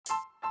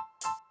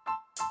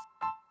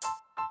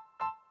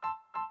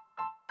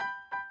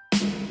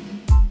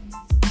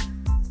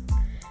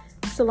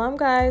Salam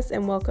guys,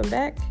 and welcome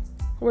back.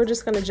 We're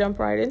just going to jump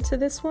right into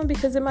this one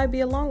because it might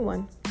be a long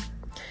one.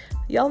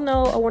 Y'all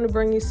know I want to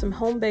bring you some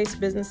home-based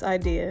business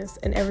ideas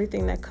and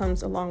everything that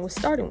comes along with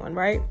starting one,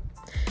 right?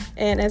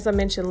 And as I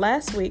mentioned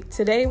last week,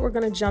 today we're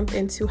going to jump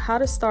into how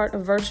to start a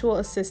virtual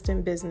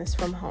assistant business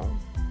from home.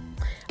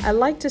 I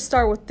like to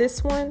start with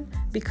this one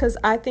because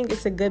I think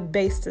it's a good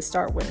base to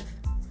start with.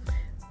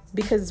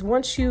 Because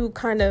once you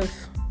kind of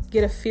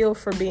get a feel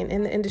for being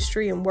in the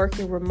industry and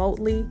working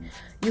remotely,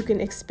 you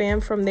can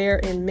expand from there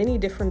in many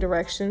different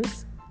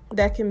directions.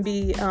 That can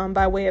be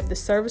by way of the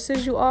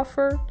services you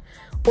offer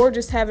or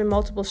just having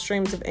multiple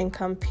streams of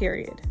income,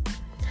 period.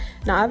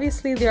 Now,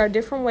 obviously, there are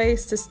different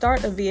ways to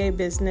start a VA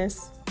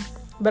business,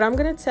 but I'm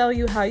going to tell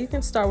you how you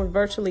can start with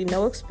virtually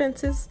no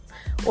expenses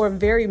or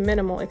very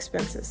minimal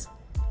expenses.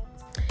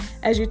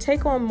 As you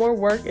take on more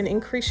work and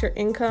increase your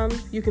income,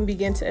 you can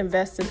begin to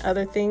invest in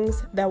other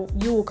things that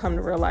you will come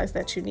to realize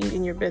that you need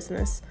in your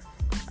business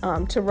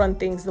to run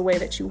things the way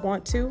that you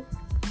want to.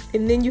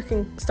 And then you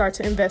can start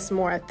to invest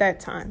more at that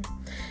time.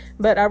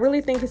 But I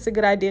really think it's a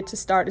good idea to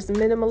start as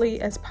minimally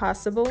as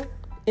possible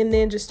and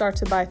then just start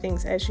to buy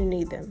things as you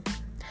need them.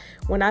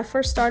 When I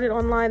first started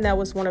online, that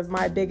was one of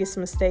my biggest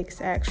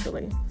mistakes,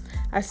 actually.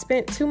 I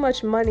spent too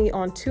much money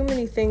on too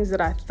many things that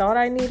I thought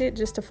I needed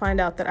just to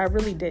find out that I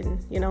really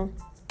didn't,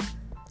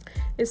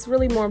 It's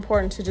really more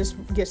important to just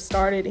get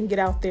started and get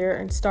out there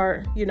and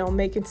start,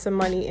 making some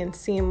money and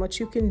seeing what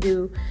you can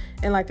do.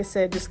 And like I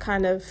said, just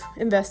kind of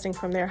investing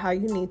from there how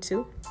you need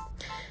to.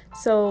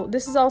 So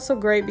this is also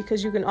great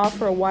because you can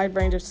offer a wide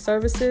range of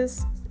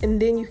services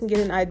and then you can get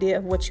an idea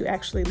of what you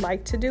actually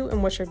like to do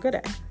and what you're good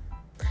at.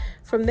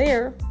 From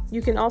there,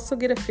 you can also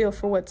get a feel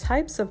for what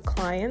types of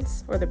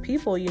clients or the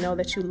people,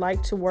 that you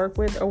like to work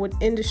with or what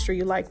industry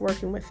you like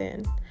working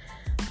within.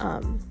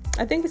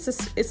 I think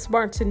it's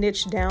smart to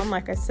niche down,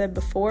 like I said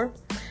before,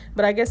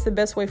 but I guess the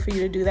best way for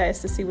you to do that is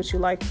to see what you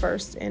like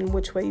first and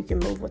which way you can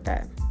move with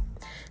that.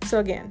 So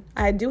again,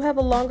 I do have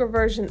a longer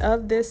version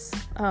of this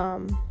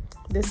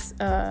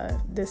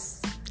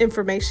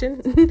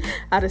information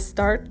how to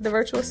start the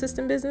virtual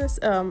assistant business.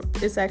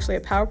 It's actually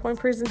a PowerPoint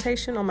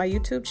presentation on my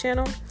YouTube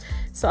channel,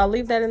 so I'll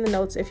leave that in the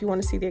notes if you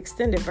want to see the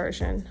extended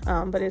version.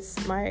 But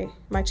it's my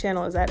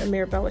channel is at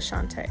Amir Bella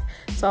Shante,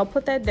 so I'll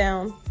put that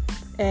down.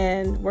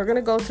 And we're going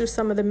to go through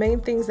some of the main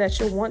things that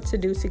you'll want to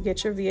do to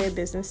get your VA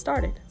business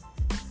started.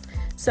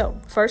 So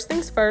first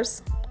things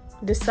first,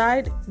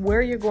 decide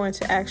where you're going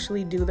to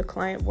actually do the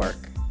client work.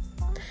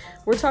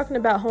 We're talking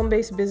about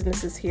home-based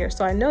businesses here.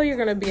 So I know you're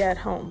going to be at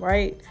home,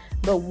 right?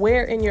 But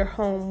where in your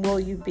home will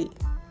you be?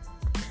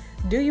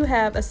 Do you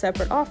have a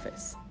separate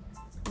office?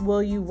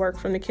 Will you work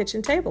from the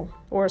kitchen table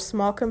or a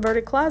small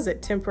converted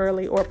closet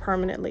temporarily or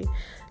permanently?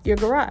 Your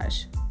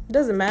garage?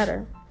 Doesn't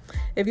matter.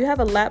 If you have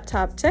a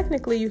laptop,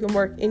 technically you can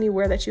work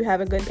anywhere that you have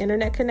a good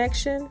internet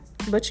connection,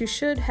 but you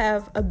should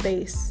have a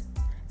base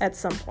at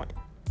some point.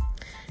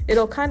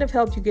 It'll kind of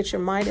help you get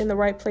your mind in the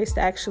right place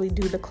to actually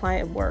do the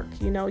client work.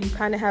 You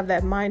kind of have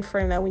that mind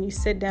frame that when you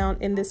sit down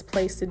in this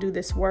place to do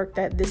this work,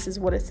 that this is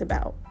what it's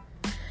about.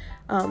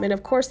 And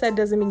of course, that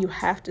doesn't mean you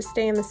have to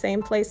stay in the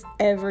same place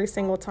every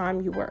single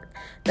time you work.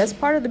 That's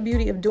part of the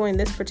beauty of doing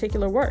this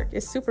particular work.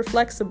 It's super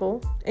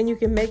flexible and you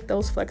can make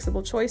those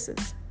flexible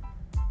choices.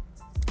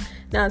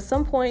 Now, at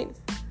some point,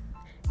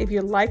 if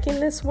you're liking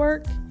this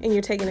work and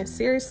you're taking it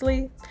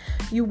seriously,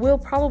 you will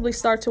probably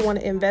start to want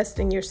to invest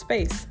in your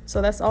space.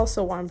 So that's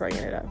also why I'm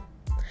bringing it up.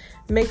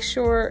 Make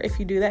sure if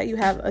you do that, you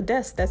have a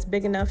desk that's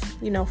big enough,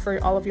 for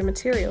all of your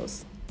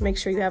materials. Make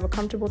sure you have a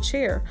comfortable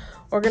chair,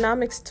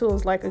 ergonomics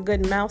tools like a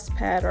good mouse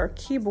pad or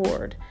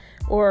keyboard,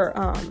 or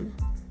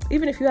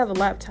even if you have a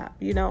laptop,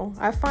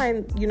 I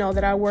find,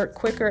 that I work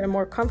quicker and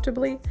more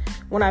comfortably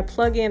when I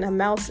plug in a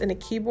mouse and a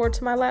keyboard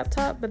to my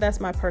laptop, but that's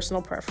my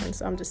personal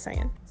preference. I'm just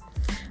saying.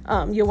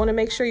 You'll want to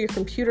make sure your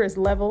computer is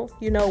level,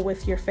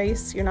 with your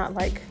face. You're not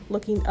like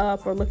looking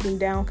up or looking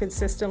down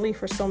consistently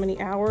for so many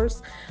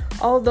hours.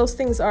 All of those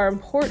things are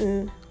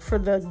important for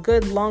the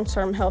good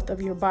long-term health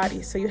of your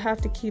body. So you have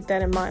to keep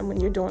that in mind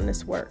when you're doing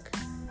this work.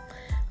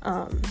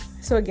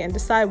 So again,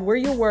 decide where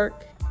you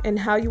work and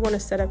how you want to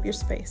set up your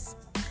space.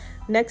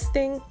 Next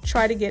thing,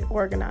 try to get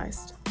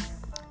organized.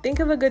 Think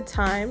of a good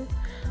time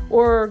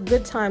or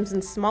good times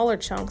in smaller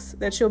chunks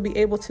that you'll be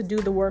able to do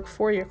the work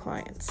for your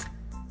clients.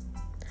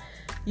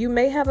 You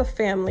may have a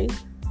family,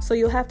 so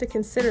you'll have to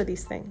consider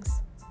these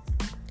things.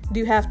 Do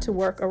you have to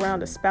work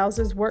around a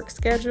spouse's work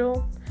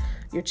schedule,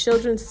 your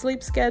children's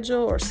sleep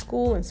schedule, or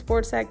school and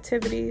sports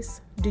activities?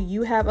 Do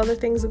you have other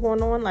things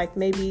going on, like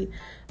maybe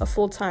a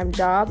full-time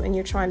job and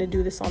you're trying to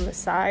do this on the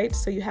side,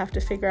 so you have to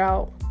figure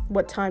out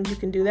what times you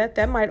can do that?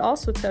 That might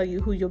also tell you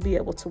who you'll be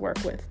able to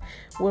work with.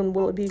 When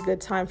will it be a good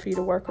time for you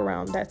to work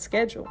around that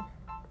schedule?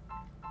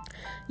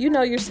 You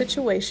know your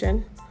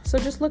situation, so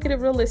just look at it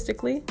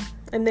realistically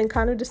and then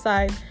kind of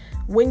decide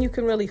when you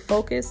can really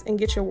focus and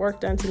get your work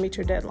done to meet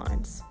your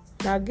deadlines.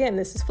 Now, again,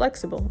 this is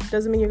flexible.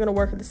 Doesn't mean you're going to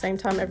work at the same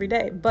time every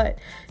day, but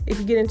if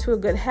you get into a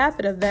good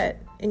habit of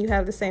that and you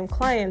have the same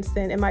clients,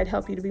 then it might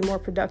help you to be more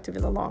productive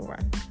in the long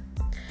run.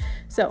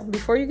 So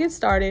before you get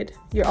started,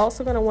 you're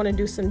also going to want to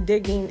do some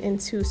digging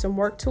into some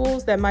work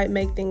tools that might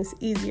make things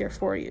easier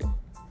for you.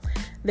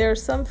 There are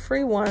some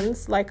free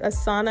ones like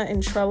Asana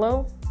and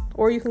Trello,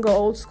 or you can go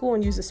old school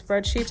and use a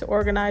spreadsheet to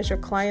organize your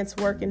clients'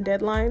 work and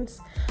deadlines.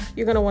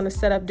 You're going to want to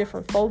set up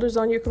different folders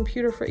on your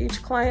computer for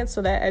each client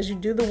so that as you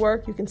do the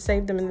work, you can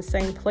save them in the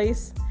same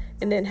place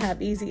and then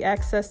have easy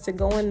access to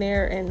go in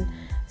there and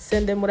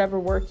send them whatever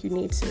work you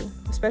need to,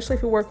 especially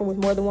if you're working with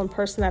more than one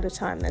person at a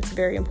time. That's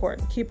very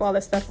important. Keep all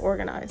that stuff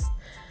organized.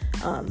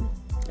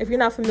 If you're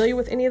not familiar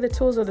with any of the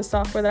tools or the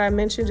software that I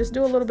mentioned, just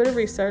do a little bit of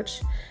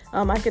research.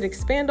 I could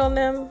expand on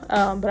them,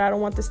 but I don't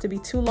want this to be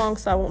too long,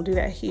 so I won't do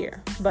that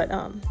here. But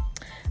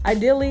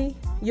ideally,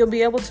 you'll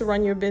be able to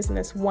run your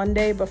business one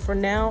day, but for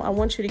now, I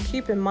want you to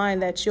keep in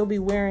mind that you'll be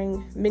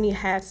wearing many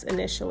hats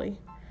initially.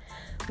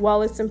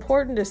 While it's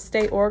important to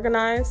stay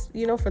organized,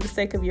 for the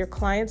sake of your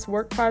clients'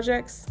 work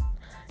projects,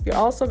 you're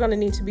also going to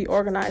need to be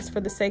organized for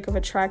the sake of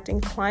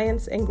attracting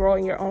clients and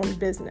growing your own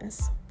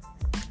business.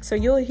 So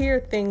you'll hear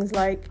things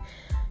like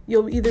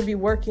you'll either be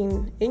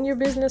working in your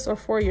business or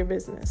for your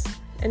business.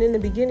 And in the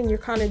beginning, you're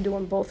kind of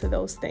doing both of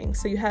those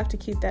things. So you have to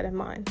keep that in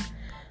mind.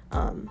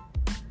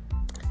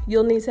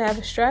 You'll need to have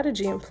a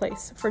strategy in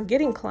place for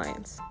getting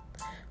clients,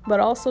 but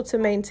also to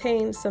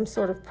maintain some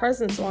sort of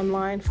presence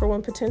online for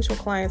when potential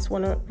clients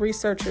want to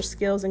research your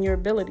skills and your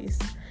abilities.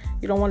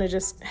 You don't want to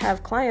just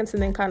have clients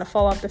and then kind of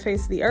fall off the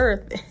face of the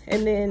earth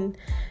and then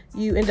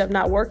you end up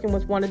not working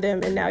with one of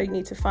them and now you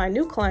need to find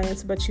new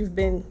clients, but you've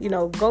been,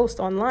 ghost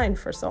online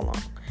for so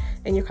long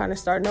and you're kind of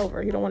starting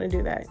over. You don't want to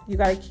do that. You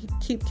got to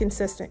keep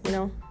consistent,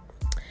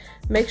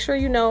 Make sure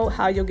you know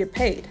how you'll get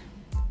paid.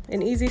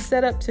 An easy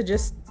setup to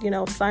just,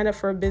 sign up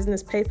for a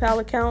business PayPal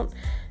account.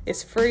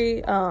 It's free.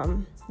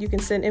 You can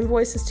send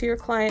invoices to your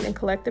client and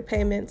collect the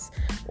payments,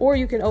 or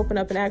you can open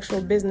up an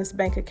actual business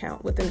bank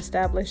account with an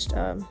established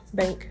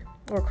bank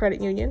or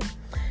credit union.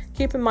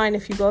 Keep in mind,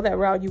 if you go that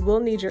route, you will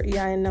need your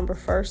EIN number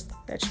first.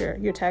 That's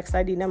your tax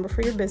ID number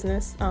for your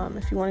business,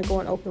 if you want to go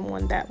and open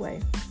one that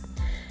way.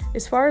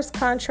 As far as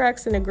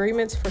contracts and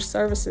agreements for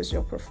services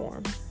you'll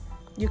perform,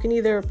 you can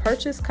either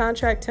purchase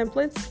contract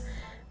templates.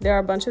 There are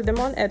a bunch of them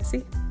on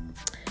Etsy.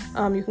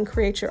 You can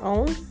create your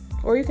own,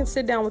 or you can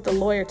sit down with a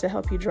lawyer to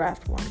help you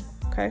draft one,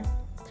 okay?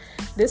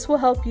 This will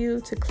help you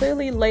to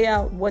clearly lay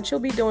out what you'll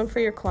be doing for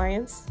your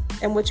clients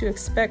and what you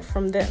expect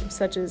from them,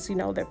 such as,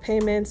 their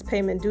payments,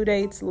 payment due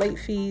dates, late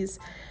fees,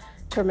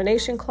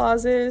 termination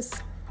clauses,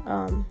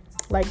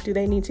 like do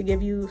they need to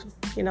give you,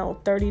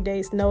 30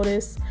 days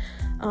notice?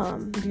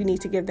 Do you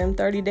need to give them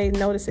 30 days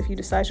notice if you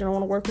decide you don't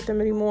want to work with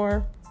them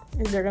anymore?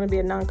 Is there going to be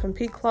a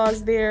non-compete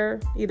clause there,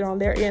 either on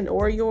their end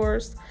or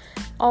yours?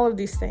 All of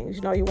these things,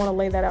 you want to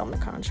lay that out in the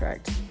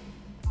contract.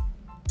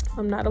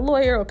 I'm not a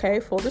lawyer, okay?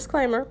 Full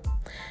disclaimer.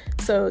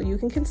 So you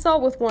can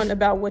consult with one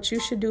about what you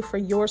should do for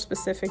your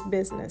specific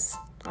business.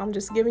 I'm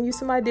just giving you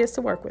some ideas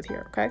to work with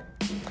here, okay?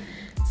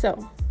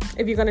 So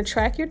if you're going to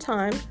track your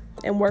time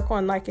and work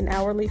on like an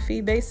hourly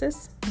fee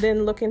basis,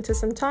 then look into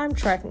some time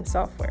tracking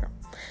software.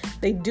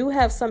 They do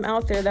have some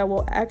out there that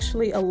will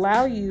actually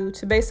allow you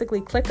to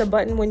basically click a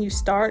button when you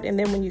start and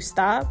then when you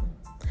stop.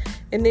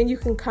 And then you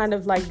can kind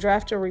of like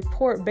draft a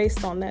report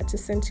based on that to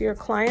send to your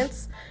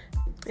clients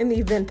in the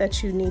event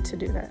that you need to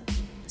do that.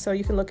 So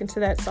you can look into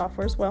that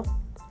software as well.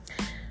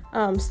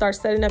 Start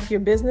setting up your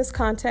business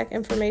contact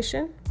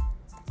information.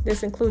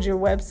 This includes your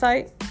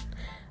website,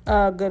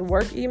 a good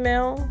work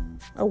email,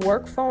 a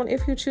work phone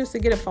if you choose to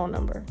get a phone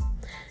number.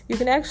 You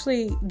can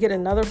actually get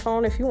another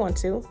phone if you want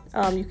to.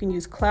 You can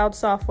use cloud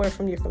software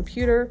from your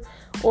computer,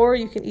 or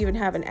you can even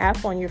have an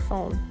app on your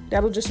phone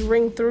that'll just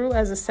ring through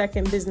as a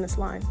second business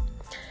line.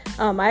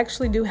 I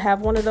actually do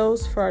have one of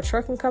those for our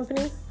trucking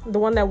company. The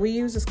one that we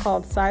use is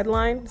called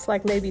Sideline. It's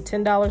like maybe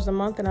 $10 a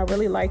month, and I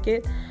really like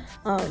it.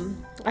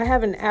 I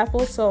have an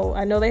Apple, so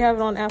I know they have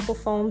it on Apple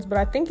phones, but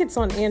I think it's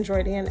on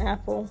Android and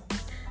Apple.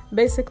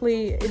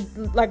 Basically,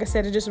 like I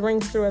said, it just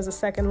rings through as a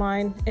second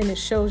line, and it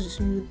shows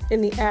you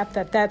in the app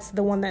that that's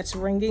the one that's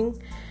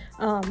ringing,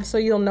 so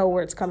you'll know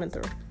where it's coming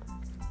through.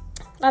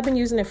 I've been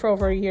using it for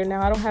over a year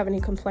now. I don't have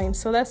any complaints,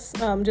 so that's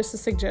just a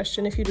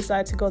suggestion if you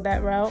decide to go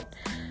that route.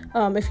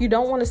 If you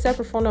don't want a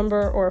separate phone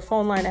number or a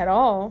phone line at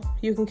all,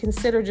 you can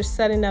consider just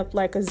setting up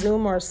like a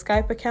Zoom or a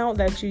Skype account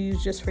that you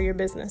use just for your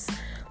business.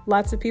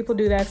 Lots of people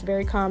do that. It's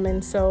very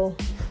common, so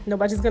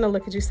nobody's going to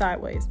look at you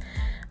sideways.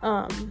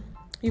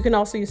 You can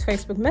also use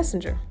Facebook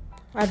Messenger.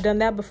 I've done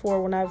that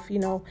before when I've,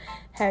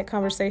 had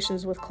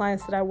conversations with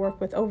clients that I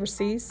work with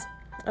overseas.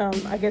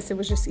 I guess it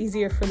was just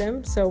easier for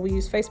them, so we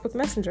use Facebook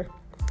Messenger.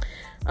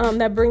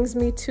 That brings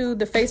me to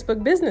the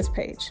Facebook business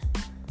page.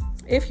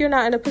 If you're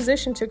not in a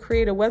position to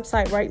create a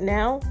website right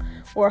now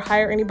or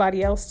hire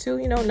anybody else to,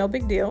 no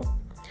big deal.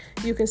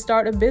 You can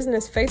start a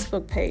business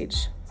Facebook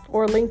page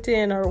or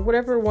LinkedIn or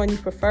whatever one you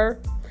prefer.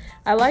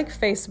 I like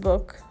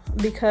Facebook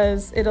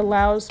because it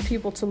allows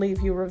people to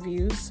leave you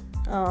reviews.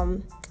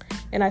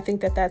 And I think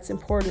that that's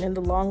important in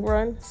the long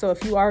run. So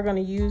if you are going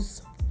to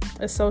use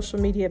a social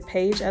media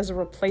page as a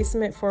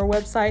replacement for a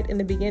website in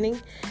the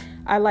beginning,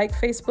 I like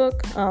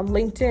Facebook.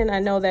 LinkedIn, I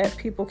know that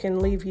people can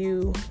leave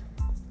you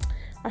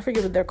I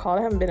forget what they're called.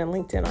 I haven't been in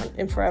LinkedIn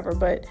in forever,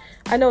 but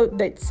I know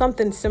that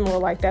something similar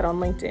like that on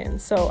LinkedIn.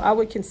 So I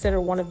would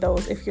consider one of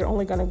those if you're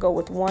only going to go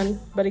with one.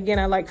 But again,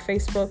 I like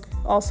Facebook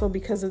also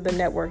because of the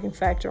networking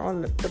factor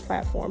on the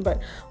platform,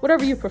 but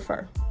whatever you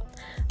prefer.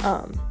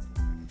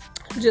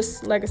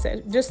 Just like I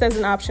said, just as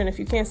an option, if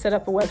you can't set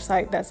up a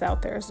website, that's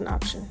out there as an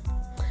option.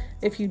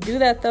 If you do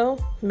that though,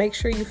 make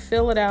sure you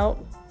fill it out.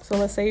 So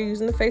let's say you're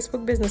using the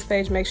Facebook business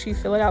page, make sure you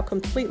fill it out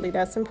completely.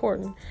 That's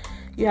important.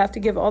 You have to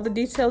give all the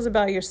details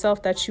about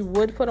yourself that you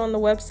would put on the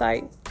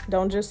website.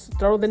 Don't just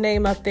throw the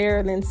name up there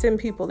and then send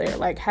people there.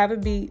 Like, have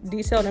it be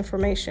detailed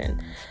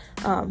information.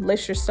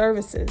 List your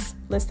services.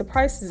 List the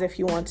prices if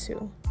you want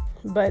to.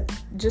 But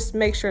just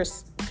make sure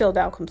it's filled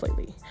out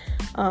completely.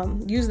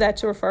 Use that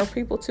to refer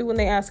people to when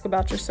they ask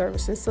about your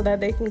services so that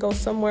they can go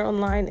somewhere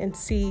online and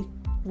see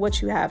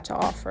what you have to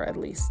offer at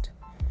least.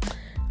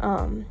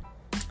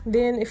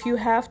 Then if you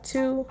have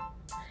to,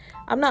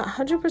 I'm not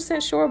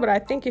 100% sure, but I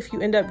think if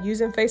you end up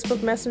using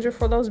Facebook Messenger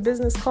for those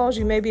business calls,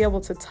 you may be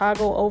able to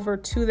toggle over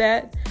to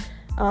that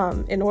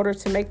in order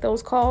to make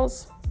those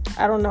calls.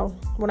 I don't know.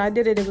 When I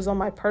did it, it was on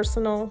my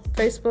personal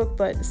Facebook,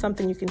 but it's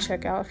something you can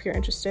check out if you're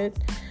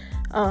interested.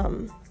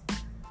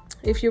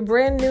 If you're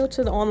brand new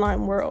to the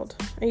online world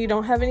and you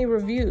don't have any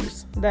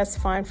reviews, that's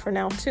fine for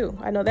now too.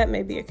 I know that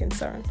may be a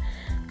concern.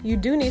 You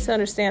do need to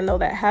understand though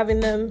that having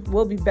them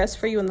will be best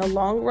for you in the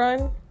long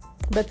run,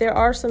 but there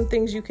are some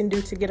things you can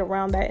do to get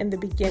around that in the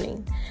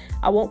beginning.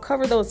 I won't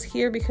cover those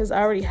here because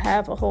I already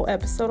have a whole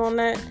episode on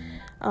that.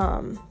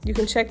 You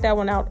can check that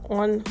one out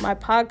on my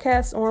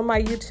podcast or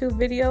my YouTube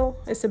video.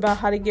 It's about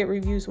how to get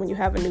reviews when you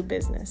have a new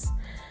business.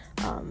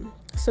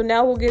 So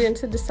now we'll get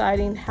into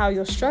deciding how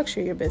you'll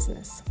structure your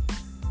business.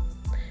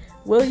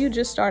 Will you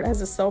just start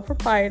as a sole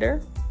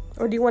proprietor,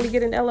 or do you want to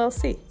get an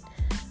LLC?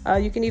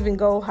 You can even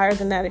go higher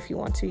than that if you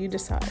want to. You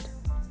decide.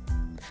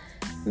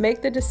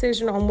 Make the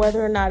decision on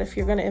whether or not if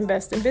you're going to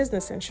invest in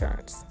business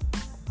insurance.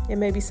 It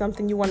may be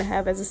something you want to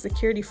have as a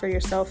security for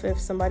yourself if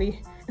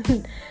somebody,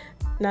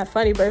 not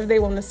funny, but if they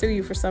want to sue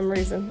you for some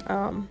reason.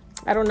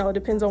 I don't know. It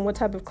depends on what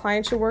type of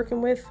clients you're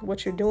working with,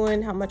 what you're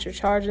doing, how much you're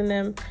charging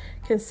them.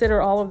 Consider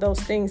all of those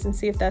things and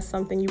see if that's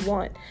something you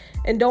want.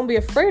 And don't be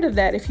afraid of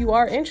that if you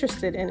are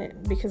interested in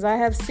it, because I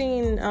have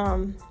seen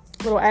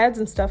little ads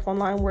and stuff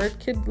online where it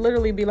could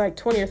literally be like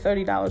 $20 or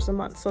 $30 a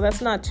month. So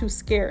that's not too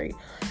scary.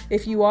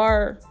 If you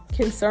are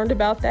concerned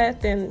about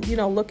that, then,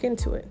 look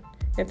into it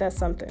if that's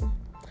something.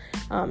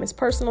 It's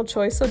personal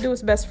choice, so do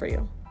what's best for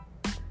you.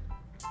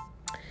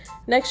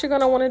 Next, you're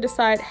going to want to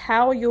decide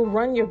how you'll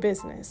run your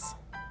business.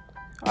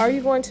 Are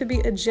you going to be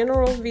a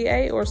general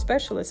VA or a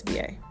specialist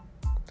VA?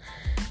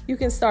 You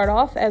can start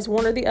off as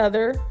one or the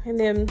other and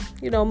then,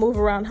 move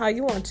around how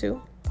you want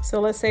to. So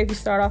let's say if you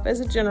start off as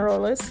a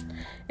generalist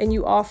and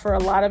you offer a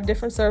lot of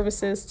different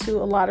services to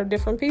a lot of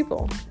different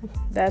people,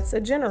 that's a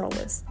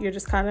generalist. You're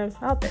just kind of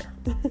out there.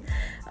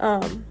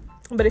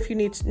 But if you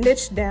need to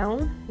niche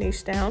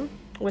down,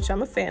 which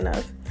I'm a fan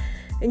of,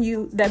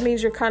 and that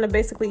means you're kind of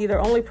basically either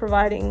only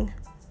providing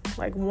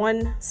like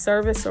one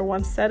service or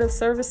one set of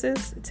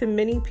services to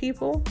many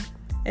people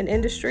and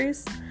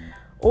industries,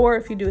 or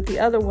if you do it the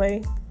other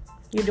way,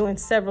 you're doing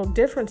several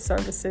different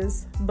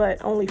services,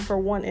 but only for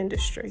one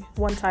industry,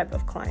 one type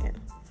of client.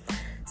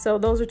 So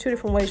those are two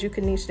different ways you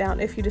can niche down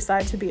if you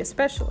decide to be a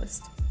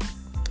specialist.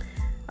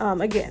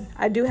 Again,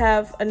 I do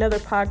have another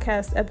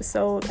podcast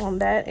episode on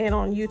that and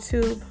on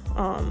YouTube.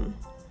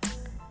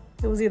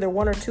 It was either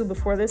one or two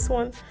before this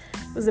one.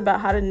 It was about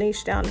how to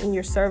niche down in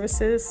your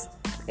services.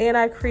 And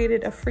I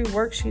created a free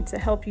worksheet to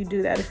help you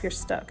do that if you're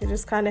stuck. It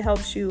just kind of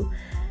helps you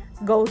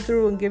go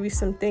through and give you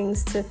some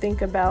things to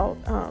think about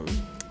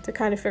to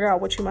kind of figure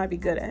out what you might be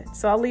good at.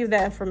 So I'll leave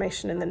that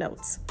information in the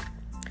notes.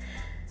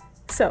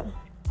 So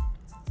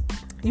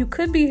you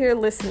could be here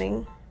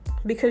listening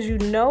because you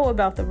know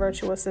about the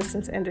virtual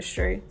assistance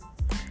industry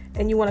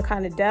and you want to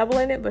kind of dabble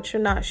in it, but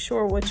you're not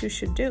sure what you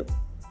should do.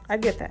 I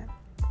get that.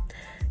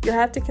 You'll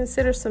have to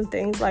consider some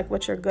things like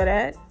what you're good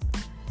at.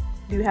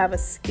 Do you have a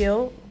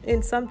skill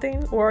in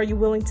something, or are you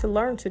willing to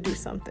learn to do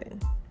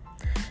something?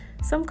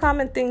 Some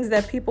common things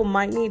that people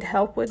might need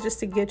help with just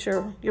to get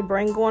your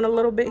brain going a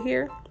little bit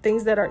here.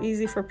 Things that are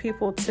easy for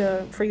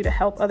you to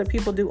help other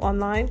people do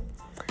online.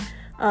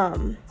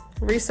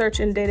 Research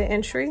and data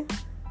entry,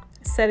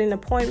 setting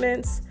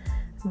appointments,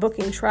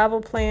 booking travel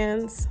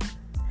plans,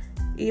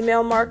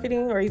 email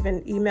marketing or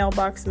even email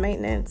box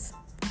maintenance,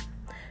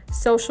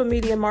 social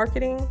media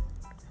marketing,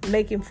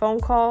 making phone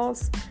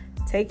calls,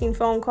 taking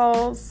phone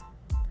calls,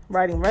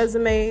 writing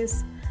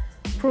resumes,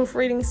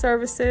 proofreading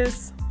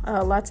services.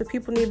 Lots of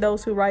people need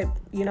those who write,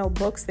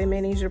 books. They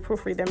may need you to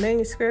proofread their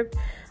manuscript.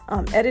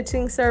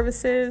 Editing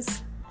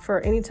services for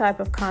any type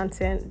of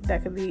content.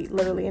 That could be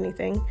literally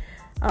anything.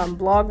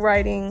 Blog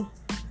writing,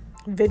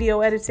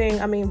 video editing.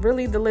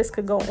 Really the list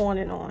could go on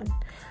and on.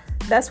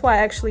 That's why I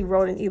actually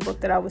wrote an ebook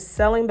that I was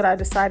selling, but I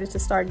decided to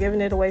start giving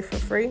it away for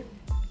free.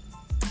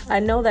 I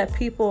know that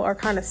people are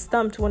kind of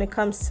stumped when it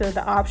comes to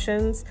the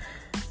options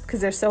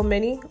because there's so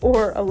many,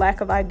 or a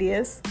lack of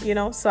ideas,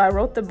 so I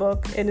wrote the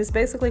book, and it's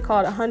basically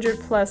called 100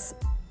 plus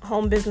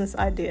home business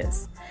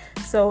ideas.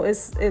 So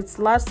it's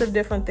lots of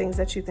different things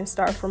that you can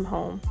start from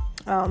home.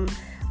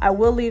 I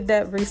will leave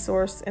that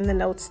resource in the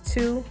notes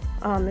too.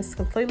 It's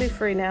completely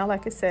free now.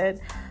 Like I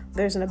said,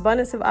 there's an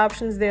abundance of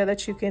options there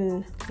that you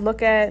can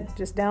look at.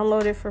 Just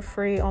download it for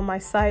free on my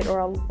site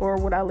or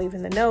what I leave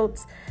in the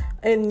notes.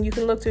 And you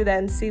can look through that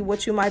and see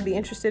what you might be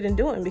interested in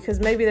doing, because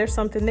maybe there's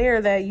something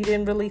there that you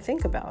didn't really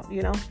think about,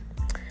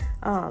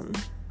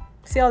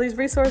 See all these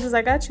resources?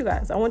 I got you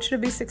guys. I want you to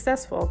be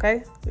successful,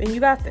 okay? And you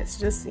got this.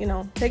 Just,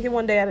 take it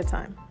one day at a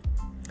time.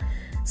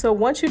 So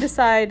once you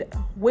decide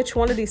which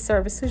one of these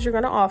services you're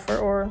going to offer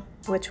or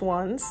which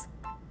ones,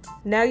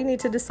 now you need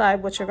to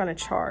decide what you're going to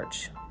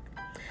charge.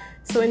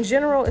 So in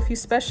general, if you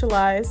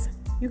specialize,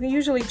 you can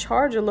usually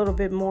charge a little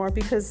bit more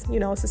because,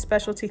 it's a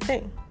specialty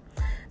thing.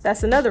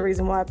 That's another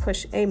reason why I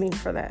push aiming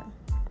for that.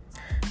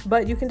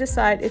 But you can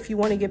decide if you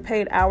want to get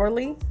paid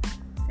hourly,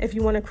 if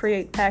you want to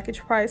create package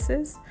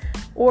prices,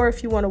 or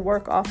if you want to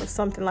work off of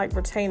something like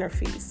retainer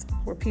fees,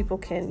 where people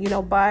can,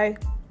 buy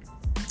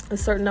a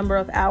certain number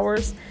of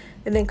hours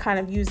and then kind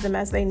of use them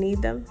as they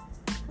need them.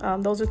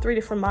 Those are 3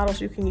 different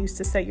models you can use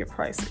to set your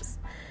prices.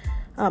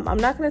 I'm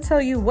not going to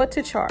tell you what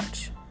to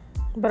charge,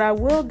 but I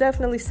will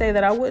definitely say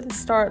that I wouldn't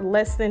start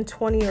less than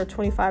 $20 or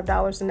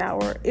 $25 an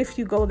hour if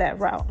you go that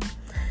route.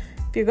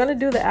 If you're going to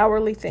do the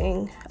hourly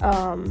thing,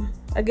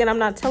 again, I'm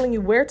not telling you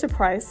where to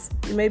price.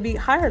 You may be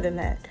higher than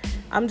that.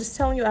 I'm just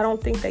telling you I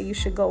don't think that you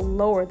should go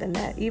lower than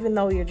that, even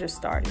though you're just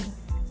starting.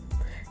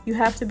 You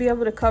have to be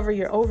able to cover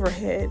your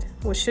overhead,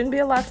 which shouldn't be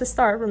a lot to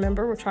start.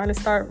 Remember, we're trying to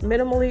start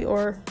minimally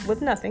or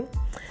with nothing.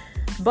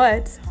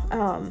 But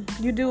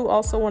you do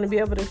also want to be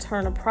able to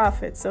turn a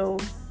profit. So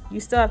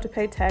you still have to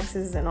pay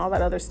taxes and all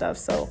that other stuff.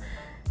 So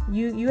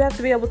you have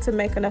to be able to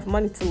make enough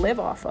money to live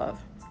off of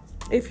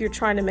if you're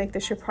trying to make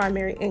this your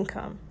primary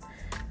income.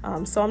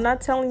 So I'm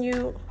not telling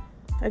you,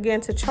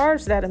 again, to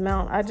charge that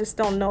amount. I just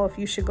don't know if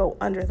you should go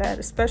under that,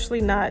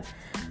 especially not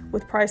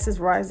with prices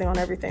rising on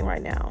everything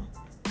right now.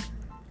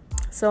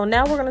 So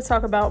now we're going to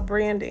talk about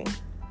branding.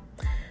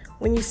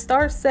 When you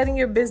start setting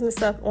your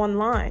business up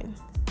online,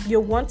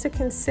 you'll want to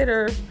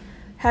consider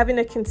having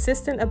a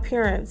consistent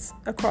appearance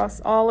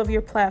across all of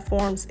your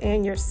platforms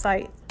and your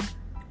site.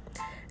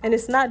 And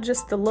it's not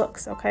just the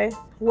looks, okay?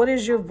 What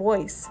is your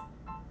voice?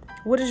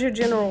 What is your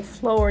general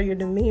flow or your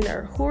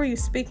demeanor? Who are you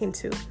speaking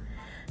to?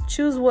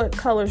 Choose what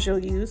colors you'll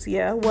use,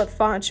 what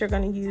fonts you're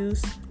going to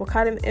use, what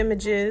kind of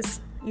images,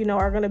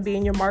 are going to be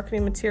in your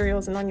marketing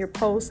materials and on your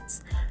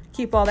posts.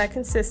 Keep all that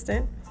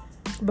consistent.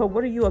 But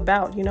what are you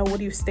about? What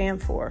do you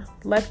stand for?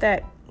 Let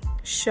that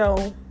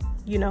show,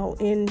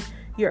 in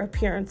your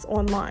appearance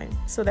online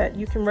so that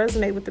you can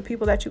resonate with the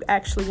people that you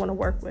actually want to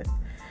work with.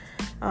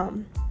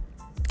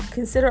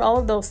 Consider all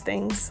of those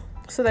things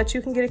so that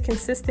you can get a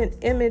consistent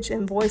image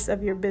and voice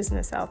of your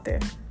business out there.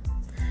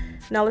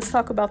 Now let's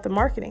talk about the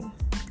marketing.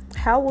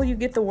 How will you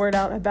get the word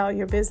out about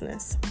your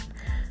business?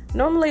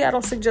 Normally, I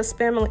don't suggest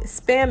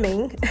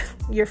spamming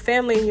your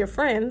family and your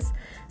friends,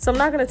 so I'm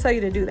not going to tell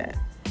you to do that.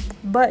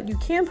 But you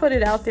can put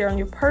it out there on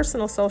your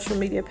personal social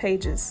media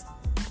pages.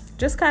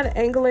 Just kind of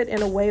angle it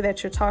in a way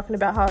that you're talking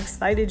about how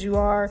excited you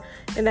are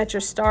and that you're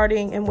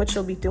starting and what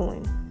you'll be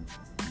doing.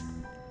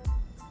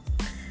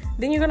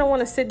 Then you're going to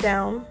want to sit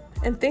down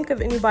and think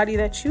of anybody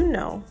that you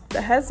know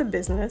that has a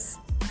business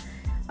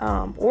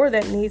or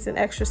that needs an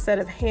extra set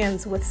of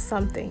hands with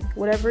something,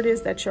 whatever it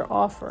is that you're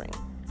offering.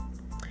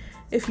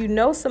 If you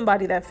know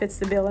somebody that fits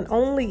the bill, and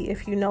only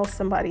if you know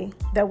somebody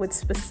that would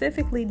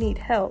specifically need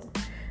help,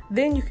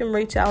 then you can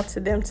reach out to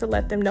them to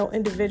let them know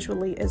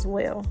individually as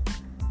well.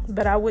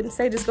 But I wouldn't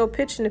say just go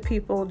pitching to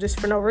people just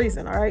for no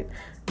reason, all right?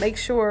 Make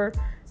sure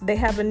they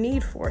have a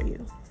need for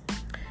you.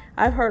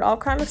 I've heard all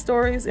kinds of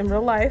stories in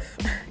real life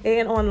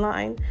and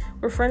online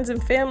where friends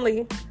and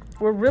family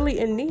were really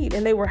in need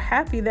and they were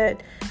happy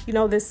that,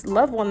 this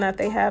loved one that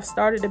they have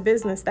started a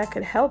business that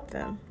could help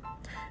them.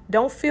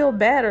 Don't feel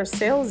bad or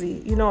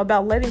salesy,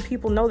 about letting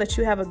people know that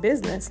you have a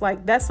business.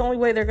 Like, that's the only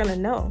way they're going to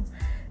know.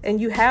 And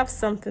you have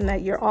something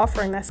that you're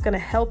offering that's going to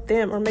help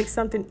them or make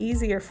something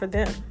easier for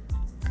them.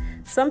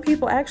 Some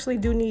people actually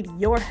do need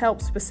your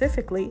help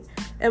specifically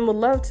and would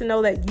love to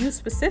know that you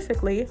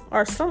specifically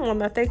are someone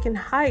that they can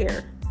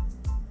hire.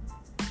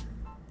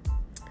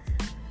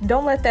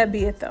 Don't let that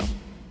be it, though.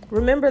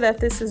 Remember that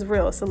this is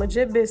real. It's a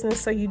legit business,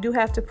 so you do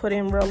have to put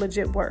in real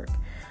legit work.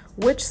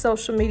 Which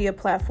social media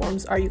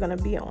platforms are you going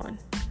to be on?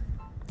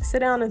 Sit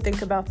down and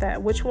think about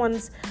that. Which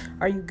ones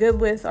are you good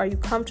with? Are you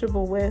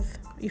comfortable with?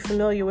 Are you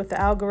familiar with the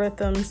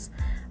algorithms?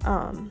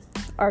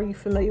 Are you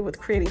familiar with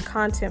creating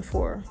content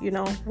for?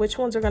 Which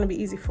ones are going to be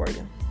easy for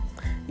you?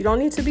 You don't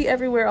need to be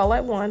everywhere all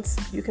at once.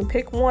 You can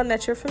pick one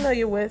that you're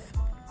familiar with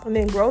and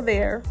then grow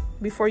there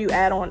before you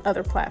add on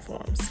other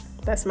platforms.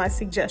 That's my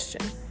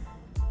suggestion.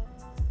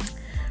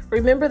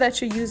 Remember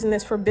that you're using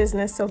this for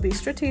business, so be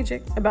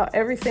strategic about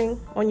everything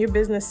on your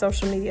business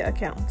social media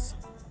accounts.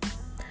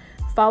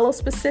 Follow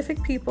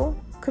specific people,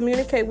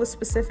 communicate with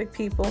specific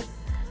people,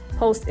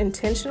 post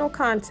intentional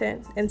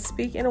content, and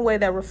speak in a way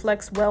that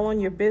reflects well on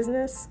your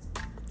business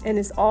and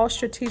is all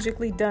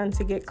strategically done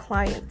to get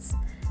clients.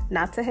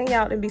 not to hang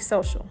out and be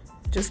social.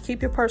 Just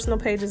keep your personal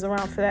pages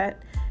around for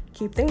that.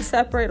 Keep things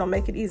separate. It'll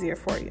make it easier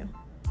for you.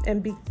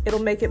 And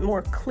it'll make it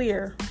more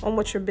clear on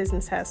what your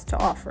business has to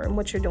offer and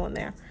what you're doing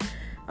there.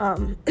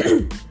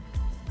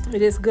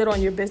 It is good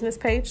on your business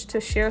page to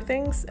share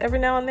things every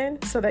now and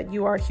then so that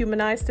you are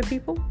humanized to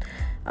people,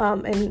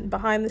 and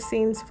behind the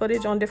scenes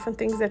footage on different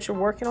things that you're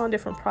working on,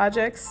 different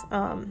projects,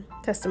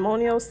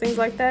 testimonials, things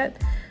like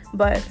that.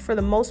 But for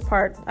the most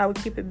part, I would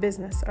keep it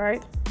business. All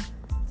right.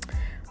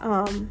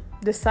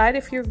 Decide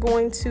if you're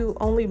going to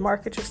only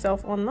market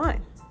yourself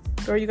online,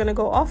 or you're going to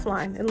go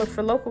offline and look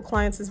for local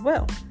clients as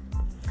well.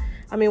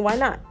 I mean, why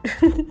not?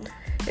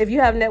 If you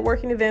have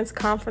networking events,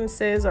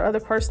 conferences, or other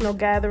personal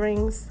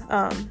gatherings,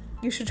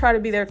 you should try to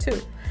be there too.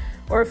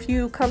 Or if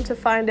you come to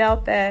find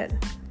out that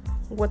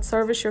what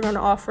service you're going to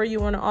offer, you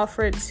want to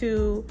offer it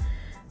to,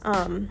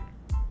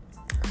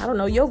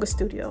 yoga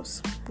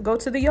studios. Go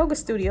to the yoga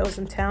studios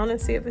in town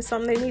and see if it's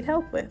something they need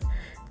help with.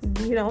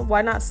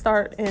 Why not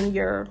start in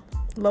your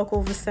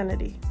local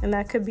vicinity? And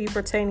that could be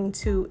pertaining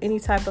to any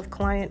type of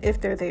client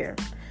if they're there.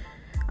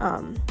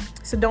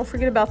 So don't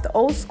forget about the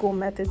old school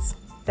methods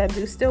that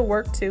do still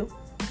work too.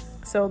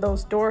 So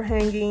those door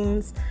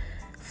hangings,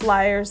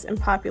 flyers, and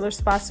popular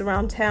spots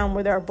around town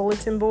where there are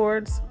bulletin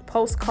boards,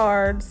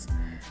 postcards.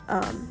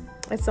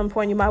 At some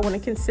point, you might want to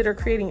consider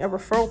creating a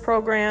referral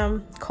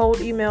program, cold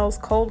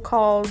emails, cold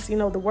calls, the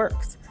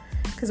works.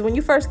 Because when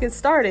you first get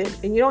started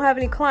and you don't have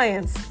any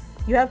clients,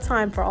 you have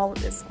time for all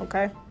of this,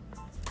 okay?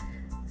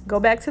 Go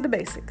back to the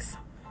basics.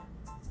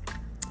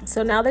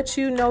 So now that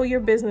you know your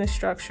business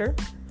structure,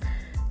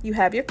 you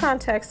have your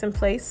contacts in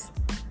place,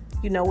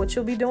 you know what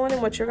you'll be doing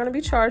and what you're going to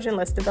be charging,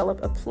 let's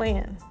develop a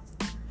plan.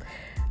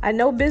 I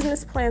know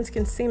business plans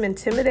can seem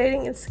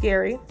intimidating and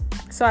scary,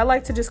 so I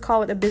like to just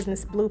call it a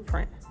business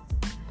blueprint.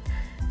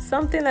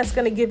 Something that's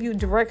going to give you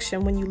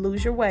direction when you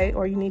lose your way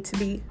or you need to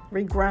be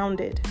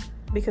regrounded.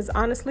 Because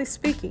honestly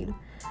speaking,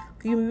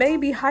 you may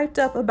be hyped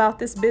up about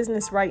this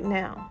business right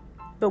now,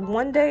 but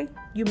one day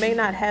you may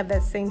not have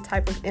that same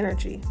type of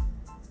energy.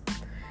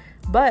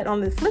 But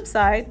on the flip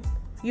side,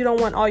 you don't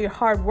want all your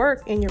hard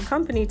work in your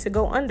company to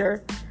go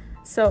under.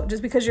 So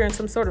just because you're in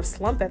some sort of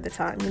slump at the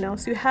time,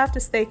 so you have to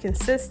stay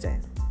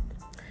consistent.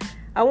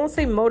 I won't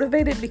say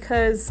motivated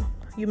because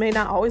you may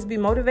not always be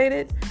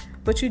motivated,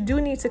 but you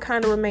do need to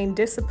kind of remain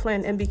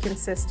disciplined and be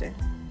consistent.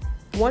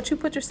 Once you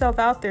put yourself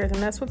out there, then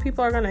that's what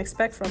people are going to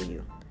expect from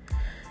you.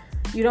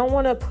 You don't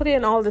want to put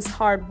in all this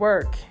hard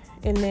work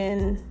and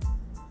then,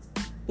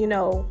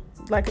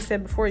 like I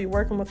said before, you're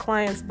working with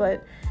clients,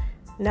 but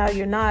now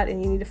you're not,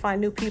 and you need to find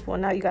new people,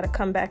 and now you got to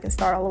come back and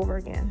start all over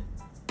again.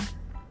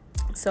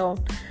 So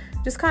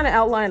just kind of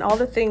outline all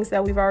the things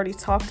that we've already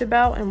talked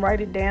about and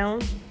write it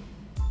down.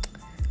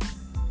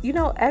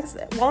 While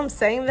I'm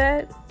saying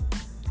that,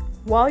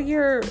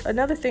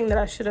 another thing that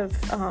I should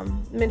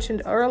have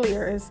mentioned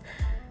earlier is,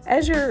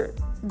 as you're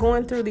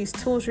going through these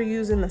tools you're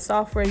using, the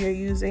software you're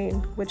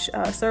using, which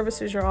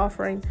services you're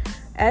offering,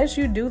 as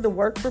you do the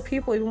work for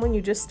people, even when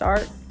you just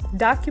start,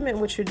 document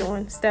what you're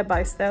doing step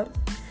by step.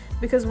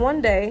 Because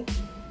one day,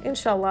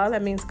 inshallah,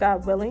 that means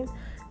God willing,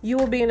 you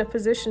will be in a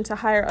position to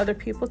hire other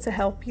people to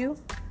help you.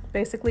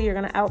 Basically, you're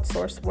going to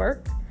outsource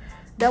work.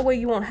 That way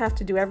you won't have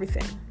to do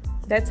everything.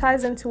 That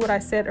ties into what I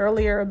said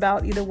earlier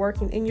about either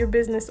working in your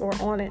business or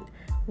on it.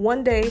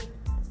 One day,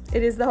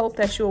 it is the hope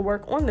that you will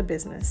work on the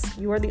business.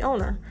 You are the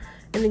owner.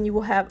 And then you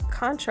will have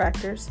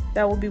contractors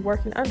that will be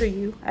working under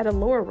you at a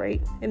lower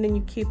rate. And then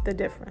you keep the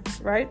difference,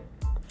 right?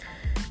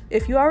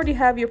 If you already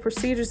have your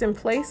procedures in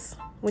place,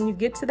 when you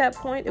get to that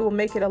point, it will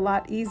make it a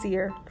lot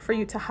easier for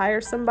you to hire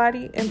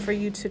somebody and for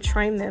you to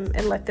train them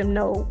and let them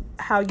know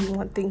how you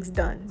want things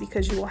done,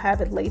 because you will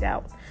have it laid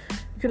out.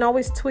 You can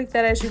always tweak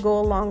that as you go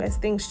along as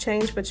things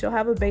change, but you'll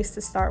have a base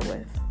to start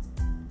with.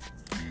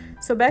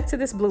 So back to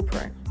this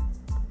blueprint.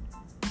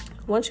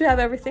 Once you have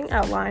everything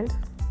outlined,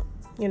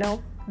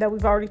 that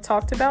we've already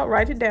talked about,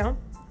 write it down.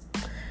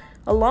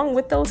 Along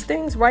with those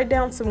things, write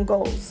down some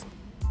goals.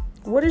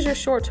 What is your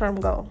short-term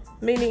goal?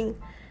 Meaning,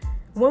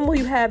 when will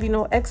you have,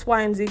 X,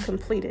 Y, and Z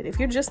completed? If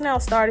you're just now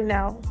starting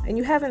out and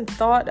you haven't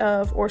thought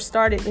of or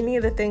started any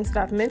of the things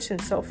that I've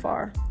mentioned so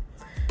far,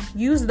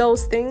 use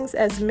those things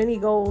as mini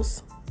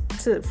goals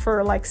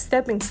for like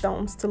stepping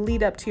stones to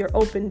lead up to your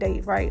open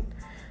date, right?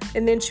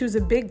 And then choose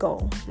a big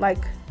goal,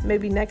 like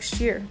maybe next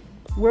year.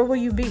 Where will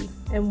you be?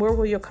 And where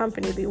will your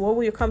company be? What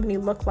will your company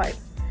look like?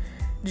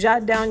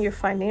 Jot down your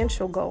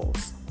financial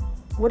goals.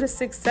 What does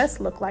success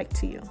look like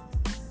to you?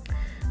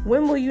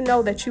 When will you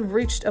know that you've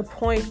reached a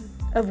point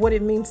of what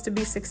it means to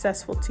be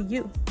successful to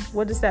you?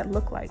 What does that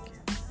look like?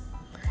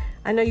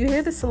 I know you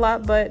hear this a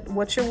lot, but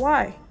what's your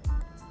why?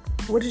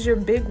 What is your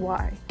big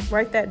why?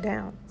 Write that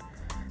down.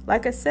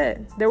 Like I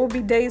said, there will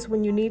be days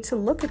when you need to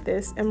look at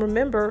this and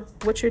remember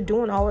what you're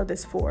doing all of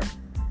this for.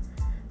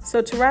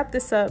 So to wrap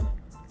this up,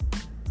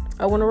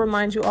 I want to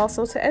remind you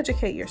also to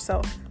educate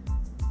yourself.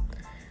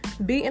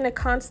 Be in a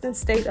constant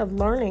state of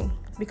learning,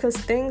 because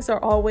things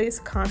are always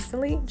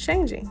constantly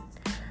changing.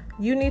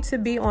 You need to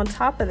be on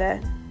top of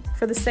that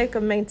for the sake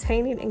of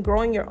maintaining and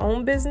growing your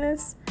own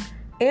business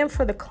and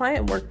for the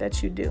client work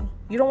that you do.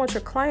 You don't want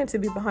your client to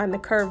be behind the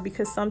curve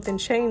because something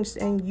changed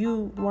and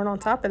you weren't on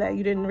top of that.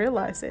 You didn't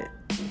realize it.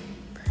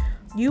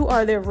 You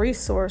are their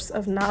resource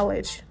of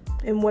knowledge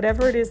in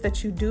whatever it is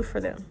that you do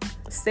for them.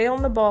 Stay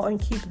on the ball and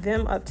keep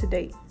them up to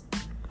date.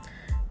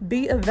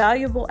 Be a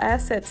valuable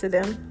asset to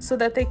them so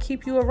that they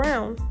keep you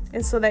around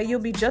and so that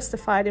you'll be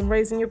justified in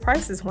raising your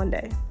prices one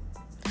day.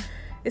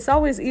 It's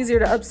always easier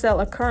to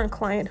upsell a current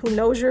client who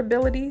knows your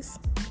abilities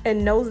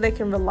and knows they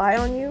can rely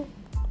on you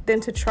than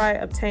to try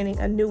obtaining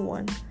a new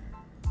one.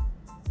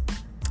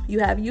 You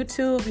have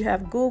YouTube, you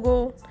have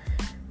Google,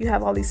 you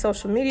have all these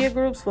social media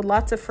groups with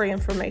lots of free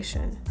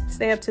information.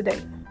 Stay up to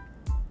date.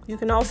 You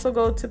can also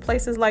go to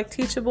places like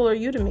Teachable or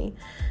Udemy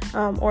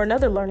or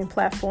another learning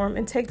platform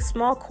and take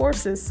small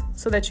courses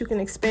so that you can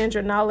expand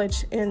your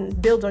knowledge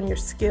and build on your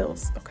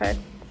skills, okay?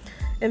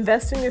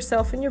 Invest in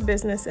yourself and your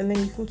business, and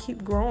then you can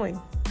keep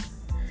growing.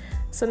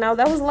 So now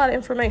that was a lot of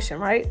information,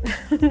 right?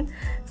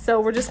 So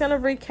we're just going to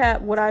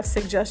recap what I've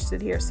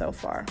suggested here so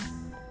far.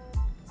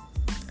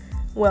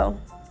 Well,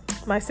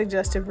 my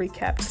suggested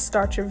recap to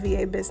start your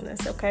VA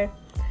business, okay?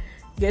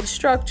 Get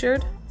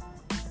structured,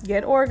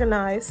 get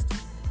organized,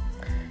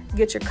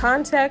 get your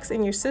contacts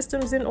and your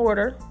systems in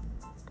order,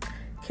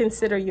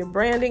 consider your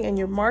branding and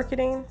your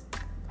marketing,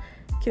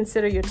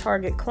 consider your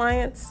target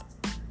clients,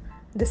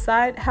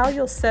 decide how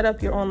you'll set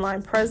up your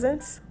online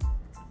presence,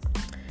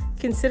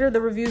 consider the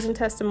reviews and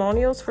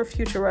testimonials for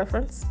future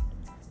reference,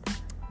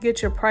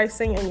 get your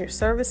pricing and your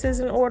services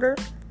in order,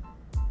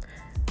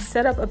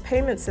 set up a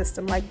payment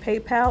system like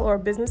PayPal or a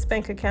business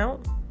bank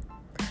account,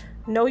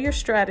 know your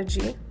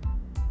strategy,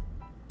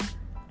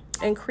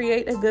 and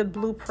create a good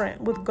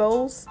blueprint with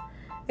goals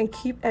and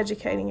keep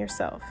educating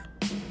yourself.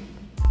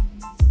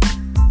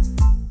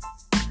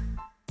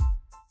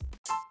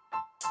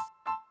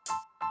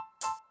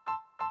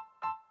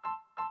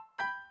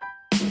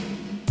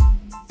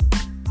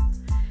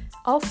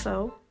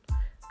 Also,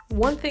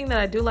 one thing that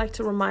I do like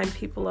to remind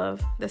people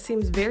of that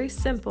seems very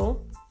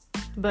simple,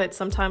 but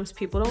sometimes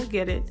people don't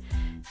get it,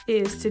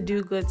 is to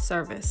do good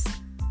service.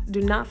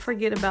 Do not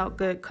forget about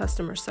good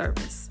customer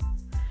service.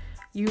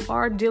 You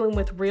are dealing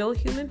with real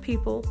human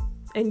people,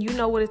 and you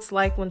know what it's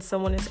like when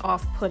someone is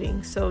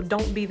off-putting, so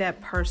don't be that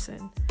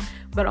person.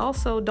 But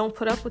also, don't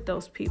put up with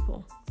those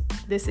people.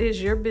 This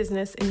is your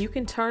business, and you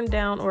can turn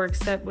down or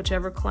accept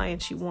whichever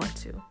clients you want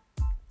to.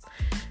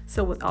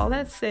 So with all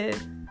that said,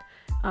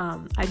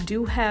 I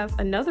do have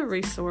another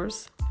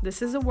resource.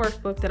 This is a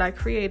workbook that I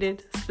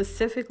created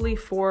specifically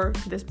for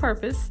this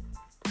purpose.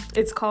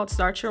 It's called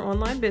Start Your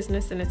Online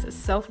Business, and it's a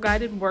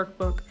self-guided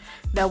workbook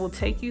that will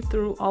take you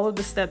through all of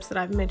the steps that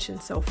I've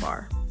mentioned so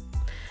far.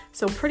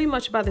 So pretty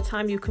much by the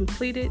time you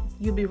complete it,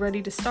 you'll be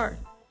ready to start.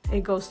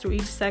 It goes through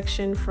each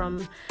section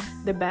from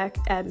the back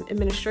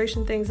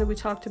administration things that we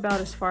talked about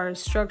as far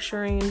as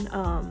structuring,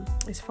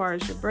 as far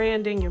as your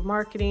branding, your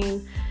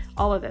marketing,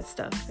 all of that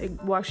stuff. It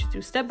walks you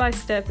through step by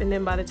step, and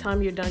then by the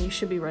time you're done, you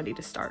should be ready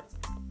to start.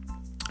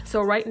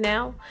 So right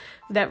now,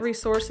 that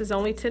resource is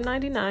only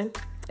 $10.99,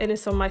 and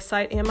it's on my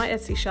site and my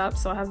Etsy shop,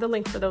 so I have the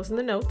link for those in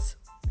the notes.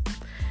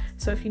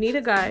 So if you need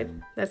a guide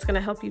that's going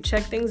to help you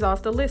check things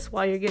off the list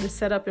while you're getting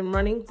set up and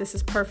running, this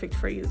is perfect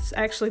for you. It's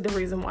actually the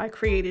reason why I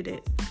created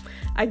it.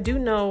 I do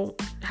know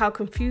how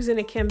confusing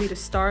it can be to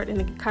start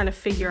and to kind of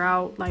figure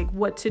out like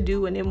what to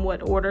do and in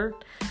what order.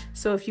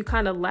 So if you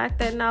kind of lack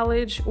that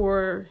knowledge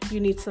or you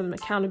need some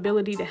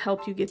accountability to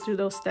help you get through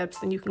those steps,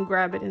 then you can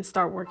grab it and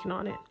start working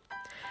on it.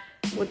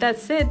 With that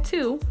said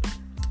too,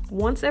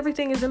 once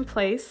everything is in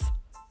place,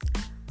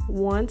 I'm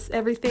going to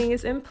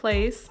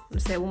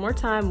say it one more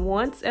time,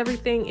 once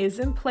everything is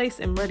in place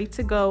and ready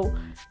to go,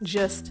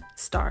 just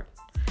start.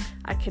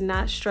 I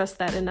cannot stress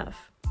that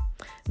enough.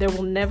 There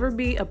will never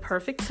be a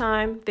perfect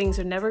time. Things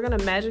are never going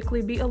to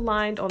magically be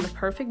aligned on the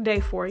perfect day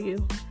for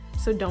you.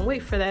 So don't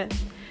wait for that.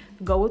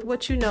 Go with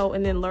what you know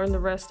and then learn the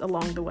rest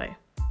along the way.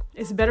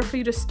 It's better for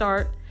you to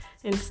start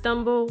and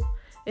stumble,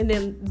 and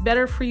then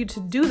better for you to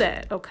do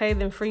that, okay,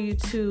 than for you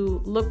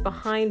to look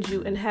behind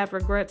you and have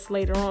regrets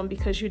later on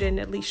because you didn't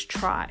at least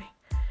try.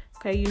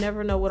 Okay, you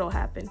never know what'll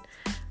happen.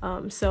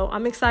 So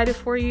I'm excited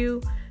for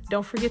you.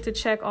 Don't forget to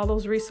check all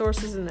those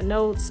resources in the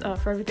notes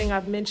for everything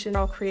I've mentioned,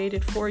 all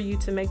created for you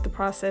to make the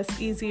process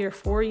easier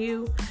for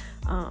you.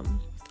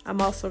 I'm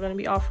also going to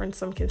be offering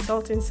some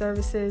consulting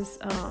services,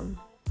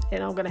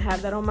 and I'm going to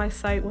have that on my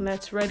site when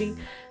that's ready.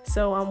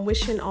 So I'm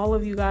wishing all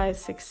of you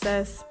guys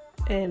success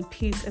and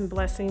peace and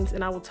blessings,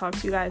 and I will talk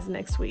to you guys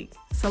next week.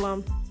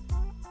 Salam.